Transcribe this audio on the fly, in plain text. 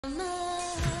You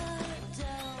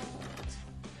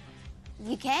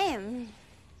came.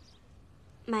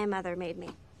 My mother made me.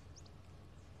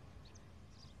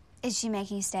 Is she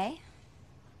making you stay?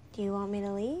 Do you want me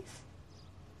to leave?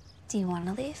 Do you want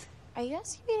to leave? Are you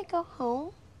asking me to go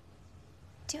home?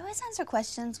 Do you always answer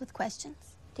questions with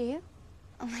questions? Do you?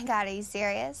 Oh my God, are you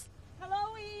serious?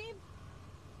 Hello, Eve.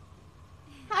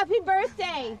 Happy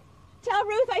birthday. Tell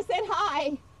Ruth I said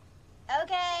hi.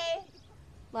 Okay.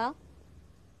 Well?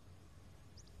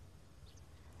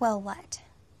 Well, what?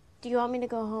 Do you want me to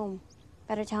go home?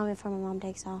 Better tell me before my mom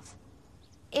takes off.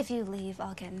 If you leave,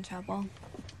 I'll get in trouble.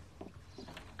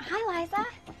 Hi, Liza.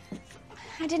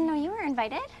 I didn't know you were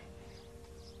invited.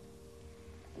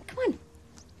 Come on.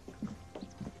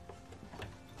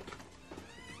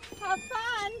 Have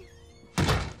fun.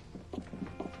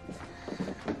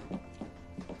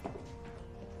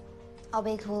 I'll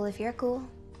be cool if you're cool.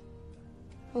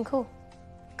 I'm cool.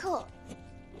 Cool.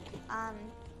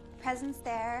 Presents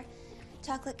there.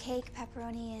 Chocolate cake,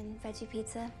 pepperoni, and veggie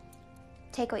pizza.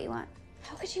 Take what you want.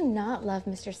 How could you not love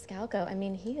Mr. Scalco? I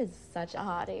mean, he is such a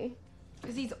hottie.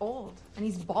 Because he's old, and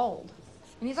he's bald,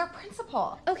 and he's our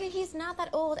principal. Okay, he's not that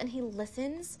old, and he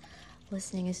listens.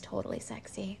 Listening is totally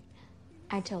sexy.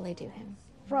 I totally do him.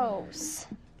 Gross.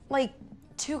 Like,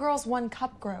 2 girls, 1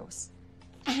 cup gross.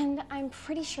 And I'm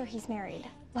pretty sure he's married.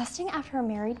 Lusting after a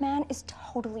married man is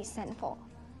totally sinful.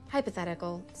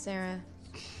 Hypothetical, Sarah.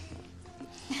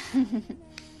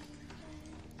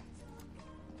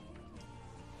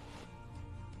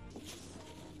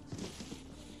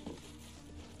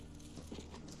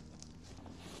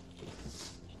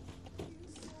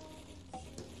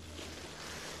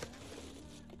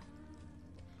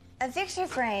 A picture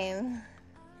frame.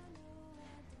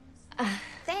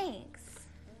 Thanks.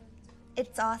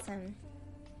 It's awesome.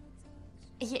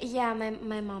 Yeah,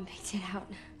 my mom picked it out.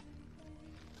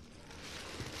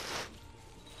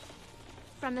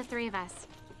 From the 3 of us.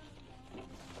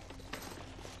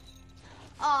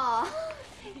 Aw,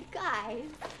 guys.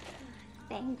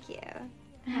 Thank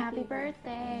you. Happy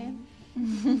birthday.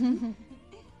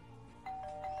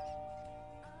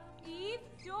 Eve,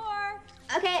 door.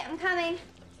 Okay, I'm coming.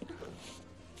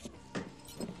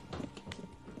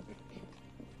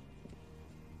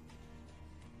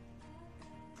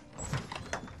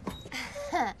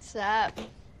 What's up?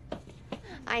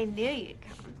 I knew you'd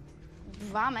come.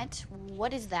 Vomit?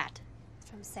 What is that?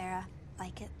 From Sarah.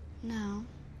 Like it? No.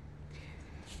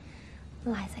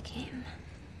 Liza came.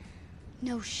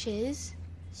 No shiz?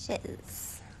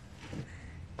 Shiz.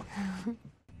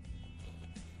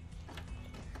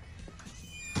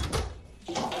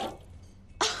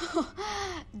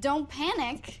 Don't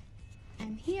panic.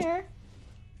 I'm here.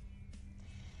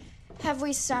 Have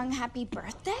we sung happy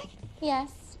birthday?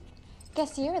 Yes.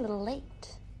 Guess you're a little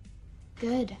late.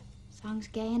 Good. Song's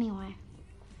gay anyway.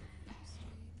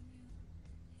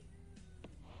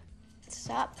 What's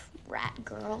up, rat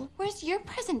girl? Where's your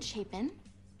present, Chapin?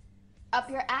 Up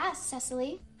your ass,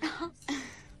 Cecily.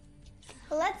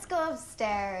 Let's go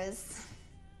upstairs.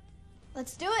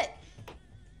 Let's do it.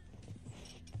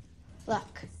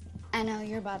 Look, I know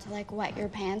you're about to like wet your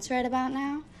pants right about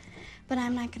now, but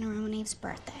I'm not gonna ruin Eve's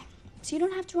birthday. So you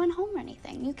don't have to run home or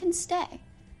anything. You can stay.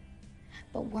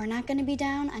 But we're not gonna be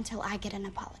down until I get an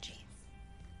apology.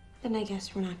 Then I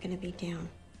guess we're not gonna be down.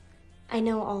 I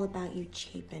know all about you,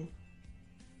 Chapin.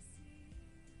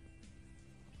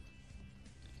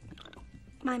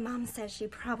 My mom says she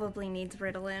probably needs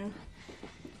Ritalin.